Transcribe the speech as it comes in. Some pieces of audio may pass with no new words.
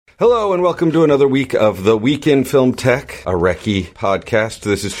Hello and welcome to another week of the Week in Film Tech, a Recce podcast.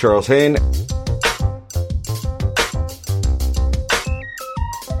 This is Charles Hain.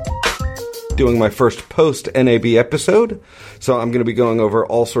 Doing my first post-NAB episode, so I'm going to be going over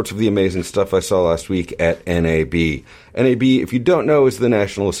all sorts of the amazing stuff I saw last week at NAB. NAB, if you don't know, is the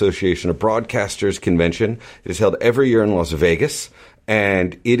National Association of Broadcasters convention. It is held every year in Las Vegas,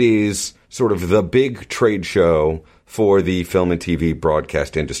 and it is sort of the big trade show for the film and TV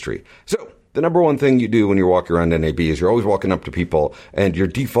broadcast industry. So the number one thing you do when you're walking around NAB is you're always walking up to people, and your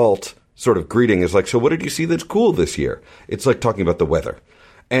default sort of greeting is like, so what did you see that's cool this year? It's like talking about the weather.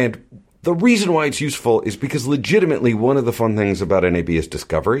 And the reason why it's useful is because legitimately one of the fun things about NAB is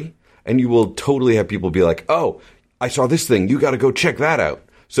discovery, and you will totally have people be like, oh, I saw this thing, you got to go check that out.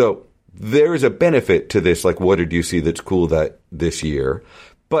 So there is a benefit to this, like what did you see that's cool this year?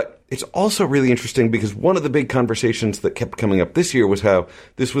 But it's also really interesting because one of the big conversations that kept coming up this year was how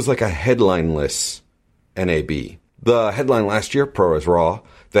this was like a headline-less NAB. The headline last year, Pro as Raw.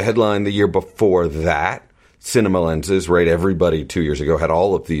 The headline the year before that, Cinema Lenses, right? Everybody 2 years ago had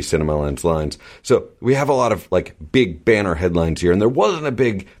all of these Cinema Lens lines. So we have a lot of like big banner headlines here, and there wasn't a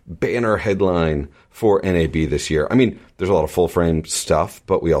big banner headline for NAB this year. I mean, there's a lot of full-frame stuff,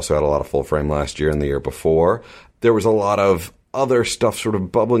 but we also had a lot of full-frame last year and the year before. There was a lot of other stuff sort of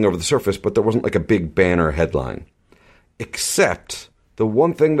bubbling over the surface, but there wasn't like a big banner headline. Except the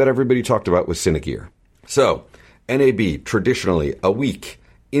one thing that everybody talked about was Cinegear. So, NAB, traditionally a week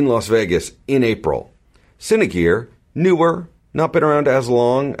in Las Vegas in April. Cinegear, newer, not been around as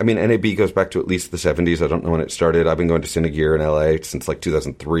long. I mean, NAB goes back to at least the 70s. I don't know when it started. I've been going to Cinegear in LA since like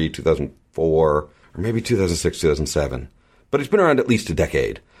 2003, 2004, or maybe 2006, 2007. But it's been around at least a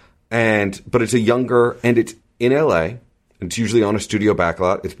decade. But it's a younger, and it's in LA. It's usually on a studio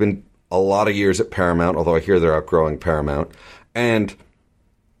backlot. It's been a lot of years at Paramount, although I hear they're outgrowing Paramount. And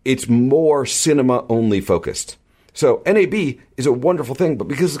it's more cinema-only focused. So NAB is a wonderful thing, but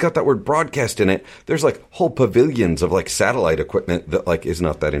because it's got that word broadcast in it, there's like whole pavilions of like satellite equipment that like is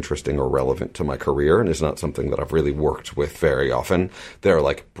not that interesting or relevant to my career and is not something that I've really worked with very often. There are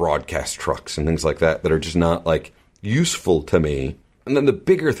like broadcast trucks and things like that that are just not like useful to me. And then the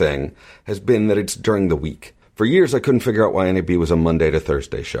bigger thing has been that it's during the week. For years, I couldn't figure out why NAB was a Monday to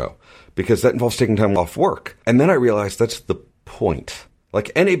Thursday show, because that involves taking time off work. And then I realized that's the point.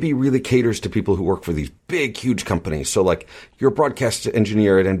 Like, NAB really caters to people who work for these big, huge companies. So, like, you're a broadcast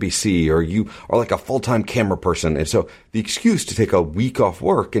engineer at NBC, or you are like a full-time camera person. And so the excuse to take a week off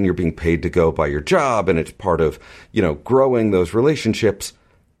work and you're being paid to go by your job, and it's part of, growing those relationships,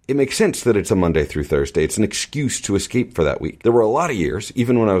 it makes sense that it's a Monday through Thursday. It's an excuse to escape for that week. There were a lot of years,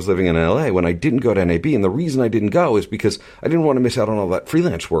 even when I was living in LA, when I didn't go to NAB. And the reason I didn't go is because I didn't want to miss out on all that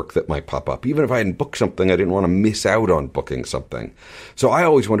freelance work that might pop up. Even if I hadn't booked something, I didn't want to miss out on booking something. So I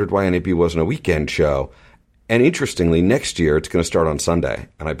always wondered why NAB wasn't a weekend show. And interestingly, next year it's going to start on Sunday.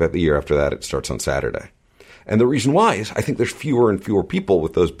 And I bet the year after that it starts on Saturday. And the reason why is I think there's fewer and fewer people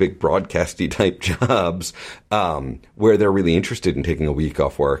with those big broadcasty type jobs where they're really interested in taking a week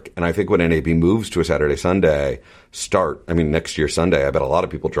off work. And I think when NAB moves to a Saturday, Sunday next year Sunday, I bet a lot of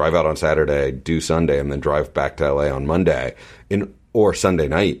people drive out on Saturday, do Sunday, and then drive back to LA on Monday or Sunday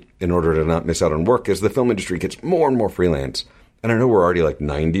night in order to not miss out on work as the film industry gets more and more freelance. And I know we're already like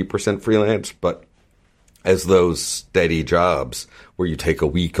 90% freelance, but as those steady jobs where you take a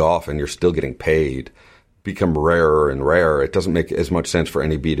week off and you're still getting paid become rarer and rarer, it doesn't make as much sense for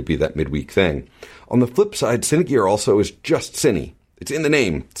NAB to be that midweek thing. On the flip side, Cinegear also is just Cine. It's in the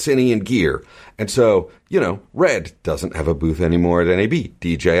name, Cine and Gear. And so, Red doesn't have a booth anymore at NAB.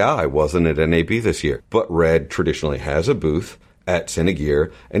 DJI wasn't at NAB this year. But Red traditionally has a booth at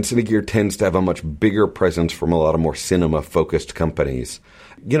Cinegear, and Cinegear tends to have a much bigger presence from a lot of more cinema-focused companies.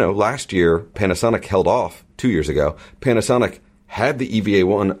 Last year, Panasonic held off 2 years ago. Panasonic had the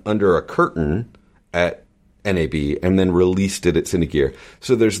EVA-1 under a curtain at NAB and then released it at Cinegear.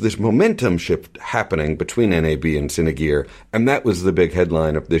 So there's this momentum shift happening between NAB and Cinegear, and that was the big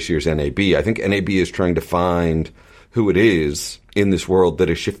headline of this year's NAB. I think NAB is trying to find who it is in this world that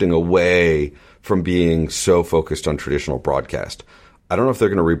is shifting away from being so focused on traditional broadcast. I don't know if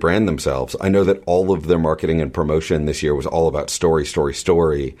they're going to rebrand themselves. I know that all of their marketing and promotion this year was all about story, story,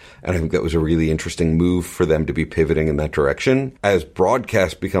 story. And I think that was a really interesting move for them to be pivoting in that direction. As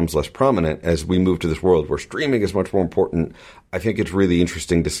broadcast becomes less prominent, as we move to this world where streaming is much more important, I think it's really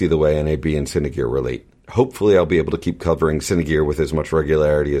interesting to see the way NAB and Cinegear relate. Hopefully I'll be able to keep covering Cinegear with as much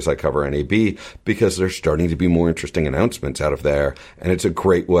regularity as I cover NAB, because there's starting to be more interesting announcements out of there. And it's a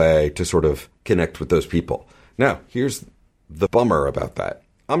great way to sort of connect with those people. Now, here's the bummer about that.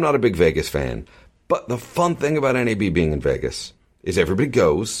 I'm not a big Vegas fan, but the fun thing about NAB being in Vegas is everybody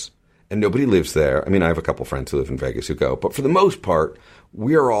goes and nobody lives there. I mean, I have a couple friends who live in Vegas who go, but for the most part,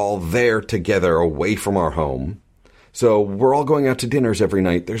 we're all there together away from our home. So we're all going out to dinners every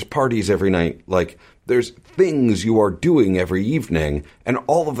night. There's parties every night. Like, there's things you are doing every evening. And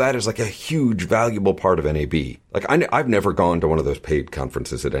all of that is like a huge, valuable part of NAB. Like, I've never gone to one of those paid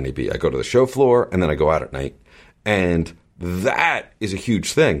conferences at NAB. I go to the show floor and then I go out at night. And that is a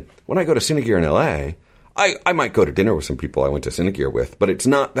huge thing. When I go to Cinegear in LA, I might go to dinner with some people I went to Cinegear with, but it's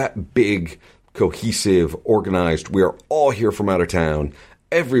not that big, cohesive, organized. We are all here from out of town.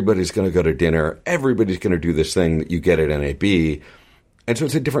 Everybody's going to go to dinner. Everybody's going to do this thing that you get at NAB. And so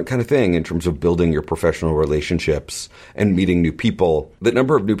it's a different kind of thing in terms of building your professional relationships and meeting new people. The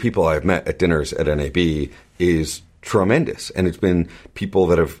number of new people I've met at dinners at NAB is tremendous. And it's been people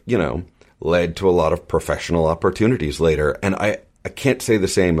that have, led to a lot of professional opportunities later. And I can't say the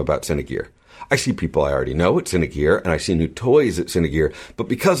same about Cinegear. I see people I already know at Cinegear, and I see new toys at Cinegear, but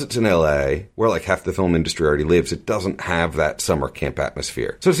because it's in LA, where like half the film industry already lives, it doesn't have that summer camp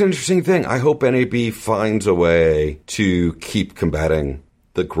atmosphere. So it's an interesting thing. I hope NAB finds a way to keep combating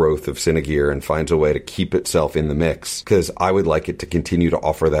the growth of Cinegear and finds a way to keep itself in the mix, because I would like it to continue to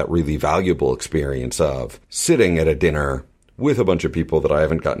offer that really valuable experience of sitting at a dinner with a bunch of people that I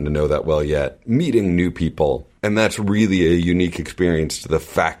haven't gotten to know that well yet, meeting new people. And that's really a unique experience to the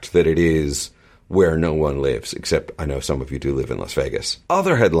fact that it is where no one lives, except I know some of you do live in Las Vegas.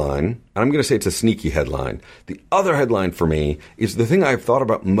 Other headline, and I'm going to say it's a sneaky headline. The other headline for me is the thing I've thought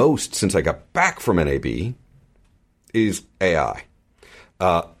about most since I got back from NAB is AI.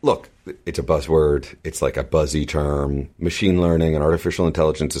 Look, it's a buzzword. It's like a buzzy term. Machine learning and artificial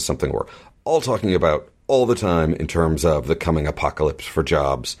intelligence is something we're all talking about all the time in terms of the coming apocalypse for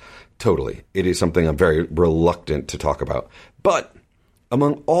jobs. Totally. It is something I'm very reluctant to talk about. But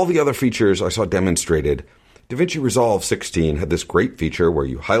among all the other features I saw demonstrated, DaVinci Resolve 16 had this great feature where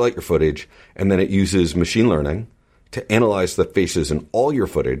you highlight your footage and then it uses machine learning to analyze the faces in all your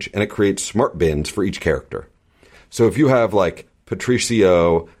footage, and it creates smart bins for each character. So if you have like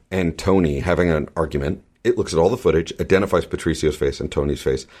Patricio and Tony having an argument, it looks at all the footage, identifies Patricio's face and Tony's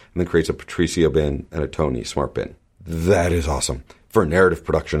face, and then creates a Patricio bin and a Tony smart bin. That is awesome. For narrative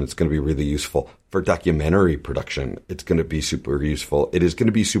production, it's going to be really useful. For documentary production, it's going to be super useful. It is going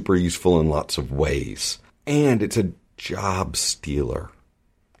to be super useful in lots of ways. And it's a job stealer.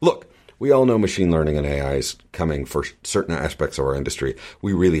 Look, we all know machine learning and AI is coming for certain aspects of our industry.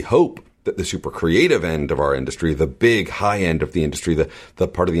 We really hope that the super creative end of our industry, the big high end of the industry, the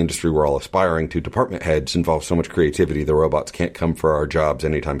part of the industry we're all aspiring to, department heads, involves so much creativity the robots can't come for our jobs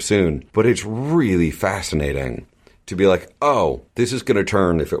anytime soon. But it's really fascinating to be like, oh, this is going to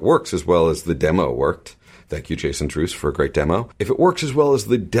turn, if it works as well as the demo worked. Thank you, Jason Druce, for a great demo. If it works as well as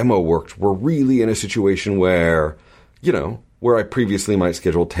the demo worked, we're really in a situation where, where I previously might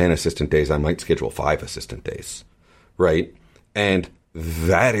schedule 10 assistant days, I might schedule 5 assistant days, right? And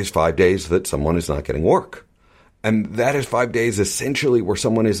that is 5 days that someone is not getting work. And that is 5 days essentially where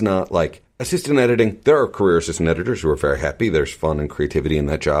someone is not like assistant editing. There are career assistant editors who are very happy. There's fun and creativity in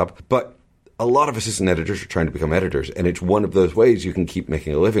that job. But a lot of assistant editors are trying to become editors, and it's one of those ways you can keep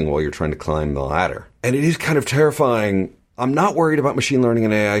making a living while you're trying to climb the ladder. And it is kind of terrifying. I'm not worried about machine learning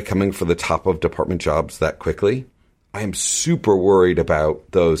and AI coming for the top of department jobs that quickly. I am super worried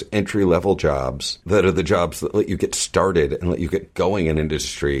about those entry-level jobs that are the jobs that let you get started and let you get going in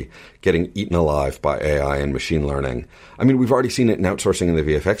industry getting eaten alive by AI and machine learning. I mean, we've already seen it in outsourcing in the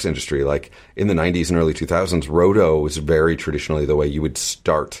VFX industry. Like in the 90s and early 2000s, roto was very traditionally the way you would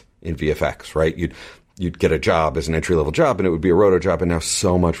start in VFX, right? You'd get a job as an entry-level job, and it would be a roto job, and now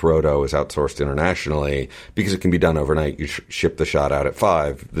so much roto is outsourced internationally because it can be done overnight. You ship the shot out at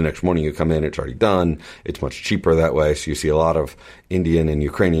 5. The next morning you come in, it's already done. It's much cheaper that way, so you see a lot of Indian and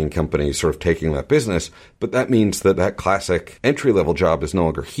Ukrainian companies sort of taking that business, but that means that that classic entry-level job is no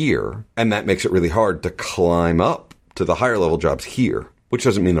longer here, and that makes it really hard to climb up to the higher-level jobs here. Which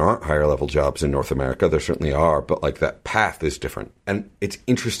doesn't mean there aren't higher level jobs in North America. There certainly are, but like that path is different. And it's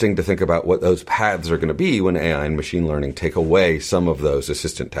interesting to think about what those paths are going to be when AI and machine learning take away some of those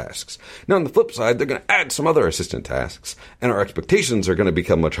assistant tasks. Now, on the flip side, they're going to add some other assistant tasks, and our expectations are going to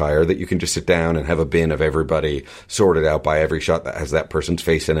become much higher that you can just sit down and have a bin of everybody sorted out by every shot that has that person's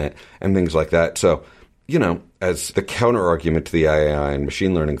face in it and things like that. So, as the counter argument to the AI and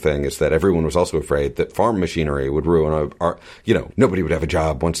machine learning thing is that everyone was also afraid that farm machinery would ruin our nobody would have a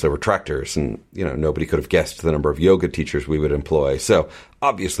job once there were tractors, and, nobody could have guessed the number of yoga teachers we would employ. So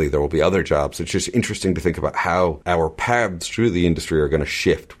obviously there will be other jobs. It's just interesting to think about how our paths through the industry are going to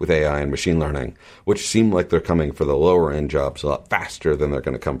shift with AI and machine learning, which seem like they're coming for the lower end jobs a lot faster than they're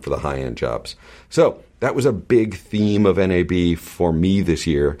going to come for the high end jobs. So That was a big theme of NAB for me this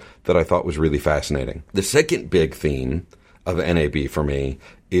year that I thought was really fascinating. The second big theme of NAB for me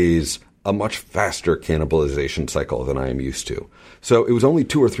is a much faster cannibalization cycle than I am used to. So it was only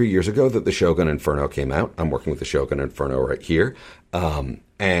 2 or 3 years ago that the Shogun Inferno came out. I'm working with the Shogun Inferno right here.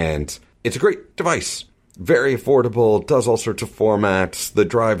 And it's a great device. Very affordable, does all sorts of formats. The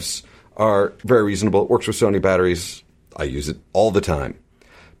drives are very reasonable. It works with Sony batteries. I use it all the time.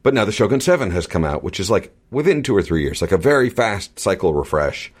 But now the Shogun 7 has come out, which is like within 2 or 3 years, like a very fast cycle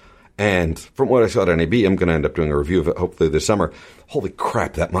refresh. And from what I saw at NAB, I'm going to end up doing a review of it hopefully this summer. Holy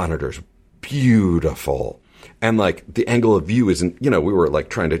crap, that monitor's beautiful. And like the angle of view isn't, we were like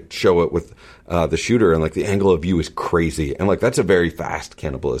trying to show it with the shooter, and like the angle of view is crazy. And like that's a very fast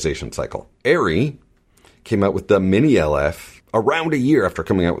cannibalization cycle. Arri came out with the mini LF around a year after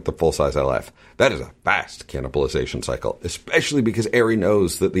coming out with the full-size LF. That is a fast cannibalization cycle, especially because Arri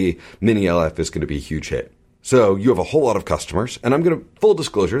knows that the mini LF is going to be a huge hit. So you have a whole lot of customers, and I'm going to, full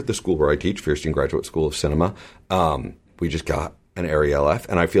disclosure, the school where I teach, Fierstein Graduate School of Cinema, we just got an Arri LF,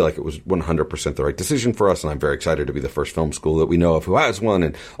 and I feel like it was 100% the right decision for us, and I'm very excited to be the first film school that we know of who has one,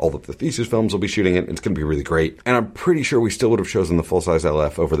 and all of the thesis films will be shooting it, and it's going to be really great. And I'm pretty sure we still would have chosen the full-size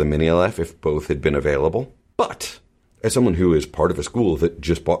LF over the mini LF if both had been available. But as someone who is part of a school that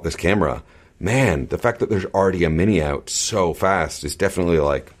just bought this camera, man, the fact that there's already a mini out so fast is definitely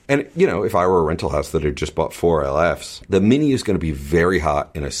like... And, if I were a rental house that had just bought 4 LFs, the mini is going to be very hot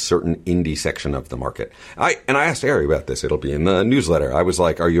in a certain indie section of the market. I asked Arri about this. It'll be in the newsletter. I was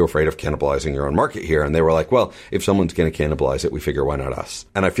like, are you afraid of cannibalizing your own market here? And they were like, well, if someone's going to cannibalize it, we figure why not us?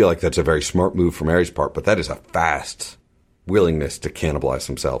 And I feel like that's a very smart move from Arri's part, but that is a fast willingness to cannibalize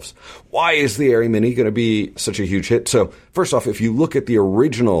themselves. Why is the Arri Mini going to be such a huge hit? So, first off, if you look at the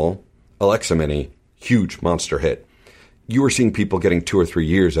original Alexa Mini, huge monster hit, you were seeing people getting 2 or 3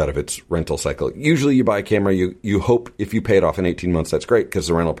 years out of its rental cycle. Usually you buy a camera, you hope if you pay it off in 18 months, that's great because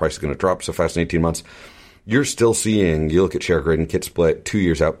the rental price is going to drop so fast in 18 months. You're still seeing, you look at ShareGrid and Kit Split, 2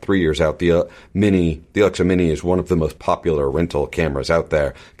 years out, 3 years out. The Alexa Mini is one of the most popular rental cameras out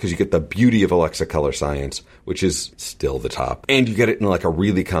there because you get the beauty of Alexa Color Science, which is still the top. And you get it in like a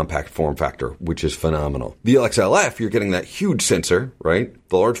really compact form factor, which is phenomenal. The Alexa LF, you're getting that huge sensor, right?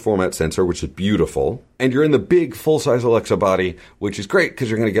 The large format sensor, which is beautiful. And you're in the big full-size Alexa body, which is great because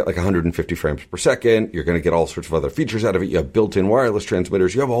you're going to get like 150 frames per second. You're going to get all sorts of other features out of it. You have built-in wireless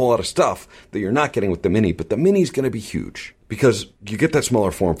transmitters. You have a whole lot of stuff that you're not getting with the Mini, but the Mini is going to be huge because you get that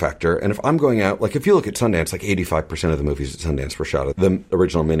smaller form factor. And if I'm going out, like if you look at Sundance, like 85% of the movies at Sundance were shot at the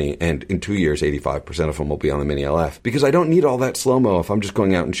original Mini, and in 2 years, 85% of them will be on the Mini LF because I don't need all that slow-mo if I'm just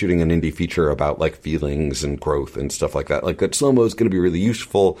going out and shooting an indie feature about like feelings and growth and stuff like that. Like that slow-mo is going to be really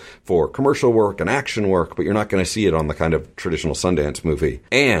useful for commercial work and action work, but you're not going to see it on the kind of traditional Sundance movie.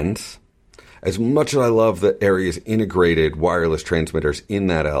 And as much as I love that Arri has integrated wireless transmitters in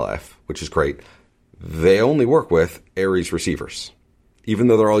that LF, which is great, they only work with Arri's receivers, even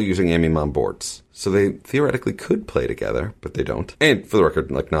though they're all using AMIMOM boards. So they theoretically could play together, but they don't. And for the record,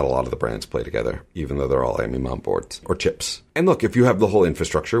 like not a lot of the brands play together, even though they're all AMIMOM boards or chips. And look, if you have the whole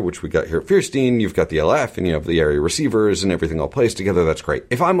infrastructure, which we got here at Fierstein, you've got the LF and you have the Arri receivers and everything all plays together, that's great.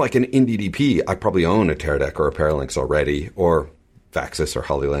 If I'm like an indie DP, I probably own a Teradek or a Paralinx already, or Vaxis or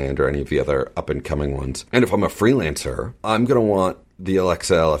Hollyland or any of the other up-and-coming ones. And if I'm a freelancer, I'm going to want the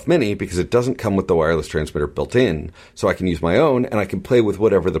Alexa LF Mini because it doesn't come with the wireless transmitter built in, so I can use my own and I can play with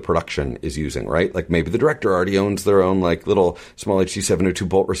whatever the production is using, right? Like maybe the director already owns their own like little small HD 702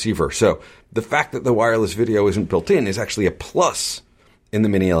 bolt receiver. So the fact that the wireless video isn't built in is actually a plus in the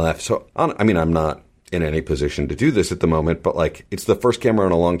Mini LF. So, I'm not in any position to do this at the moment, but like it's the first camera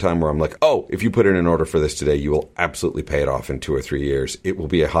in a long time where I'm like, oh, if you put in an order for this today, you will absolutely pay it off in 2 or 3 years. It will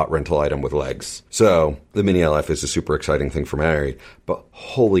be a hot rental item with legs. So the Mini LF is a super exciting thing for Arri, but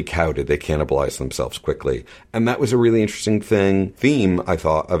holy cow, did they cannibalize themselves quickly. And that was a really interesting theme I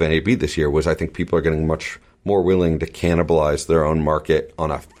thought of NAB this year was I think people are getting much more willing to cannibalize their own market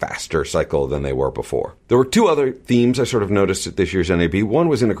on a faster cycle than they were before. There were 2 other themes I sort of noticed at this year's NAB. One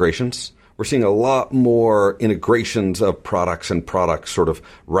was integrations. We're seeing a lot more integrations of products and products sort of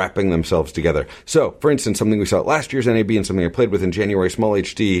wrapping themselves together. So, for instance, something we saw at last year's NAB and something I played with in January, Small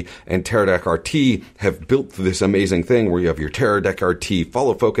HD and Teradek RT have built this amazing thing where you have your Teradek RT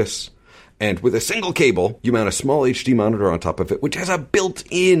follow focus, and with a single cable, you mount a small HD monitor on top of it, which has a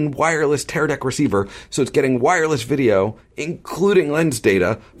built-in wireless Teradek receiver, so it's getting wireless video, including lens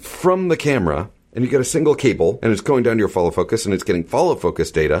data, from the camera. And you get a single cable, and it's going down to your follow focus, and it's getting follow focus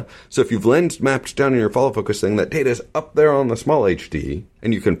data. So if you've lens mapped down in your follow focus thing, that data is up there on the small HD,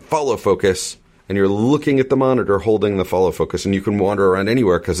 and you can follow focus and you're looking at the monitor holding the follow focus, and you can wander around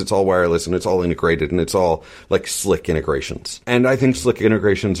anywhere because it's all wireless and it's all integrated and it's all like slick integrations. And I think slick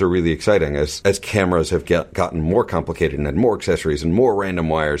integrations are really exciting as cameras have gotten more complicated and had more accessories and more random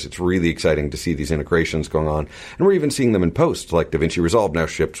wires. It's really exciting to see these integrations going on. And we're even seeing them in post, like DaVinci Resolve now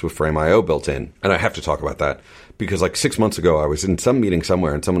ships with Frame.io built in. And I have to talk about that because like 6 months ago, I was in some meeting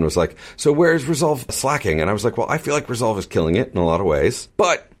somewhere and someone was like, so where's Resolve slacking? And I was like, well, I feel like Resolve is killing it in a lot of ways.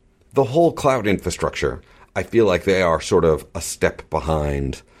 But the whole cloud infrastructure, I feel like they are sort of a step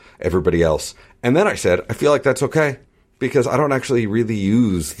behind everybody else. And then I said, I feel like that's okay because I don't actually really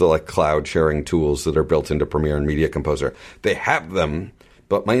use the like cloud sharing tools that are built into Premiere and Media Composer. They have them,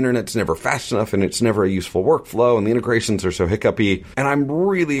 but my internet's never fast enough and it's never a useful workflow and the integrations are so hiccupy. And I'm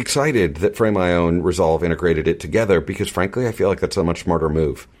really excited that Frame.io and Resolve integrated it together because frankly, I feel like that's a much smarter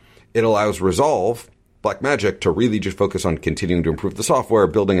move. It allows Resolve, Blackmagic, to really just focus on continuing to improve the software,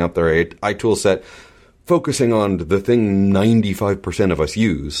 building out their AI tool set, focusing on the thing 95% of us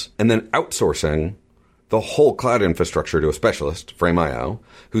use, and then outsourcing the whole cloud infrastructure to a specialist, Frame.io,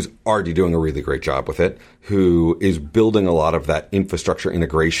 who's already doing a really great job with it, who is building a lot of that infrastructure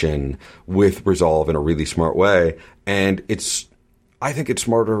integration with Resolve in a really smart way. And I think it's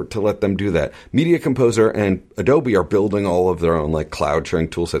smarter to let them do that. Media Composer and Adobe are building all of their own like cloud sharing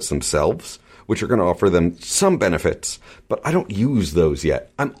tool sets themselves, which are going to offer them some benefits, but I don't use those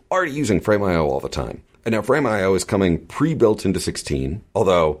yet. I'm already using Frame.io all the time. And now Frame.io is coming pre-built into 16,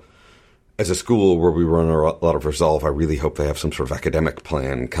 although as a school where we run a lot of Resolve, I really hope they have some sort of academic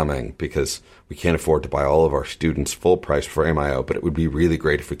plan coming because we can't afford to buy all of our students full price Frame.io, but it would be really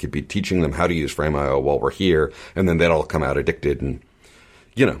great if we could be teaching them how to use Frame.io while we're here, and then they'd all come out addicted and,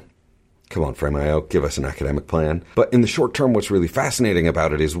 come on, Frame.io, give us an academic plan. But in the short term, what's really fascinating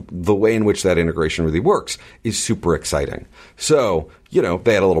about it is the way in which that integration really works is super exciting. So, they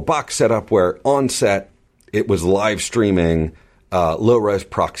had a little box set up where on set, it was live streaming low-res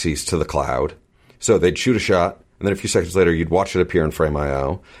proxies to the cloud. So they'd shoot a shot, and then a few seconds later, you'd watch it appear in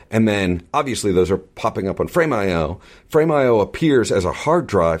Frame.io. And then, obviously, those are popping up on Frame.io. Frame.io appears as a hard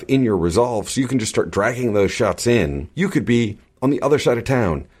drive in your Resolve, so you can just start dragging those shots in. You could be on the other side of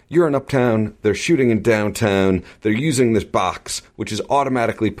town. You're in uptown, they're shooting in downtown, they're using this box, which is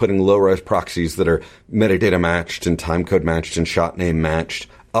automatically putting low-res proxies that are metadata matched and timecode matched and shot name matched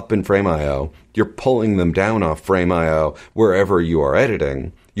up in Frame.io. You're pulling them down off Frame.io wherever you are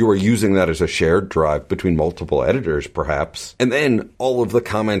editing. You are using that as a shared drive between multiple editors, perhaps. And then all of the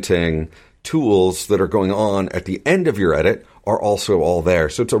commenting tools that are going on at the end of your edit are also all there.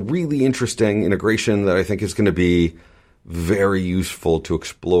 So it's a really interesting integration that I think is going to be very useful to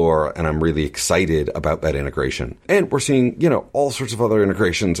explore, and I'm really excited about that integration. And we're seeing, all sorts of other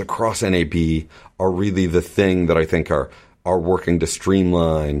integrations across NAB are really the thing that I think are working to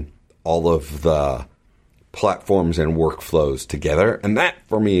streamline all of the platforms and workflows together. And that,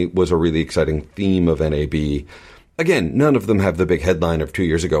 for me, was a really exciting theme of NAB. Again, none of them have the big headline of 2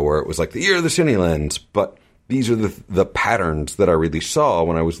 years ago where it was like the year of the Cine Lens, but these are the patterns that I really saw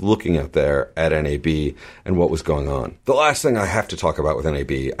when I was looking out there at NAB and what was going on. The last thing I have to talk about with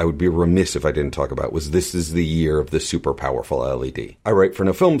NAB, I would be remiss if I didn't talk about, was this is the year of the super powerful LED. I write for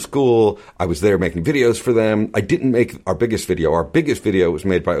No Film School. I was there making videos for them. I didn't make our biggest video. Our biggest video was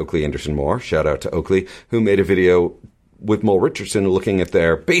made by Oakley Anderson Moore. Shout out to Oakley, who made a video with Mole Richardson looking at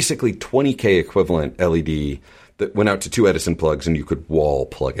their basically 20K equivalent LED that went out to 2 Edison plugs and you could wall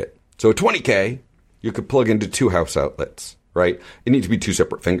plug it. So a 20K, you could plug into 2 house outlets, right? It needs to be 2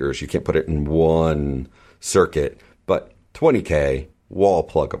 separate fingers. You can't put it in one circuit. But 20K, wall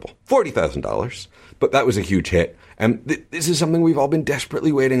pluggable. $40,000. But that was a huge hit. And this is something we've all been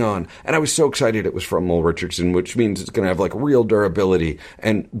desperately waiting on. And I was so excited it was from Mole Richardson, which means it's going to have like real durability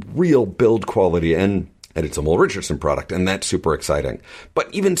and real build quality. And it's a Mole Richardson product. And that's super exciting.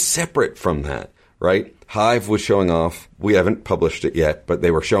 But even separate from that, right? Hive was showing off, we haven't published it yet, but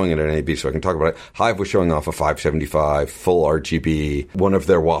they were showing it at NAB, so I can talk about it. Hive was showing off a 575 full RGB, one of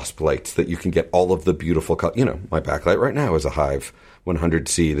their WASP lights that you can get all of the beautiful my backlight right now is a Hive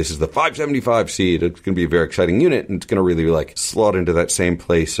 100C. This is the 575C. It's going to be a very exciting unit, and it's going to really slot into that same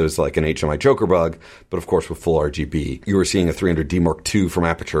place as like an HMI Joker bug, but of course with full RGB. You were seeing a 300D Mark II from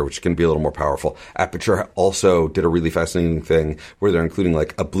Aperture, which is going to be a little more powerful. Aperture also did a really fascinating thing where they're including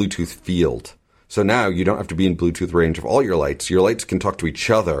like a Bluetooth field. So now you don't have to be in Bluetooth range of all your lights. Your lights can talk to each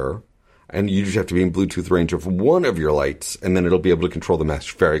other, and you just have to be in Bluetooth range of one of your lights, and then it'll be able to control the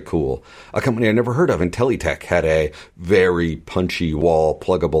mesh. Very cool. A company I never heard of, IntelliTech, had a very punchy wall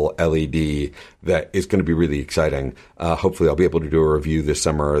pluggable LED that is going to be really exciting. Hopefully I'll be able to do a review this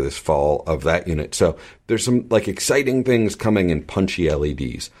summer or this fall of that unit. So there's some like exciting things coming in punchy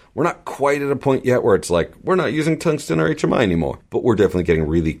LEDs. We're not quite at a point yet where it's like, we're not using tungsten or HMI anymore, but we're definitely getting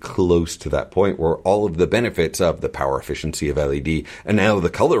really close to that point where all of the benefits of the power efficiency of LED and now the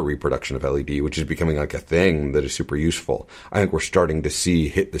color reproduction of LED, which is becoming like a thing that is super useful, I think we're starting to see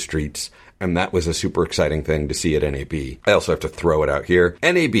hit the streets. And that was a super exciting thing to see at NAB. I also have to throw it out here.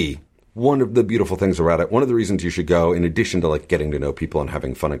 NAB. One of the beautiful things about it, one of the reasons you should go, in addition to like getting to know people and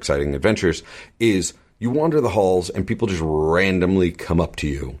having fun, exciting adventures, is you wander the halls and people just randomly come up to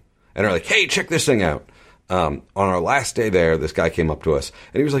you and are like, hey, check this thing out. On our last day there, this guy came up to us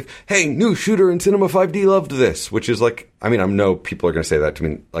and he was like, hey, new shooter in Cinema 5D loved this, which is like, I mean, I know people are going to say that to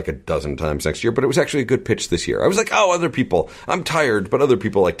me like a dozen times next year, but it was actually a good pitch this year. I was like, oh, other people, I'm tired, but other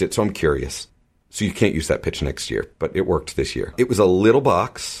people liked it, so I'm curious. So you can't use that pitch next year, but it worked this year. It was a little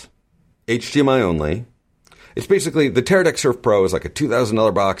box. HDMI only. It's basically, the Teradek Surf Pro is like a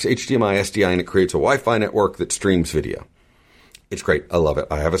 $2,000 box, HDMI, SDI, and it creates a Wi-Fi network that streams video. It's great. I love it.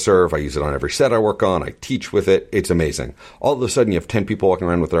 I have a Surf. I use it on every set I work on. I teach with it. It's amazing. All of a sudden, you have 10 people walking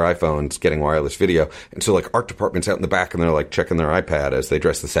around with their iPhones getting wireless video. And so, like, art department's out in the back, and they're, like, checking their iPad as they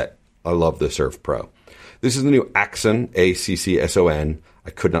dress the set. I love the Surf Pro. This is the new Axon, A-C-C-S-O-N. I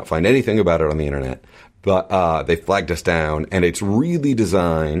could not find anything about it on the internet. But they flagged us down, and it's really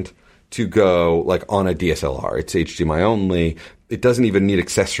designed to go like on a DSLR. It's HDMI only. It doesn't even need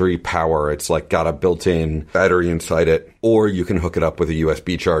accessory power. It's like got a built-in battery inside it, or you can hook it up with a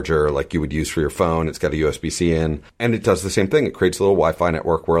USB charger like you would use for your phone. It's got a USB-C in, and it does the same thing. It creates a little Wi-Fi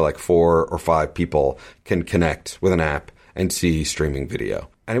network where like 4 or 5 people can connect with an app and see streaming video.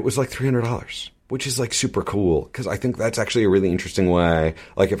 And it was like $300, which is like super cool because I think that's actually a really interesting way.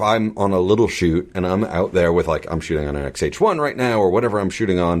 Like if I'm on a little shoot and I'm out there with like, I'm shooting on an XH1 right now or whatever I'm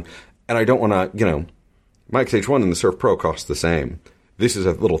shooting on, and I don't want to, you know, my XH1 and the Surf Pro cost the same. This is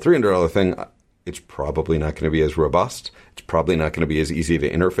a little $300 thing. It's probably not going to be as robust. It's probably not going to be as easy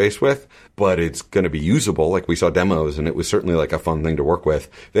to interface with, but it's going to be usable. Like we saw demos, and it was certainly like a fun thing to work with.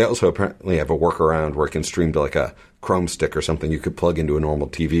 They also apparently have a workaround where it can stream to like a Chrome stick or something you could plug into a normal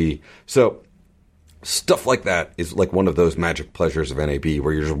TV. So stuff like that is like one of those magic pleasures of NAB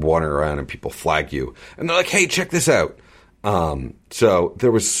where you're just wandering around and people flag you. And they're like, hey, check this out. So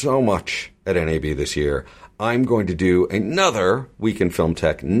there was so much at NAB this year. I'm going to do another Week in Film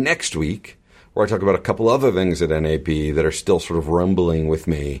Tech next week, where I talk about a couple other things at NAB that are still sort of rumbling with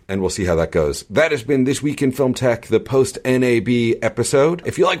me, and we'll see how that goes. That has been This Week in Film Tech, the post-NAB episode.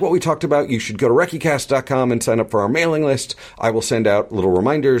 If you like what we talked about, you should go to RecceCast.com and sign up for our mailing list. I will send out little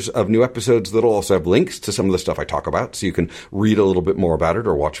reminders of new episodes that'll also have links to some of the stuff I talk about, so you can read a little bit more about it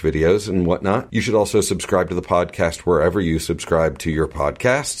or watch videos and whatnot. You should also subscribe to the podcast wherever you subscribe to your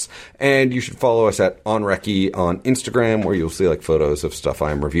podcasts, and you should follow us at OnRecce on Instagram, where you'll see like photos of stuff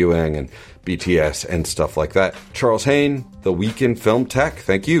I'm reviewing and BTS and stuff like that. Charles Hain, The Week in Film Tech.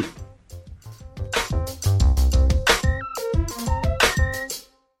 Thank you.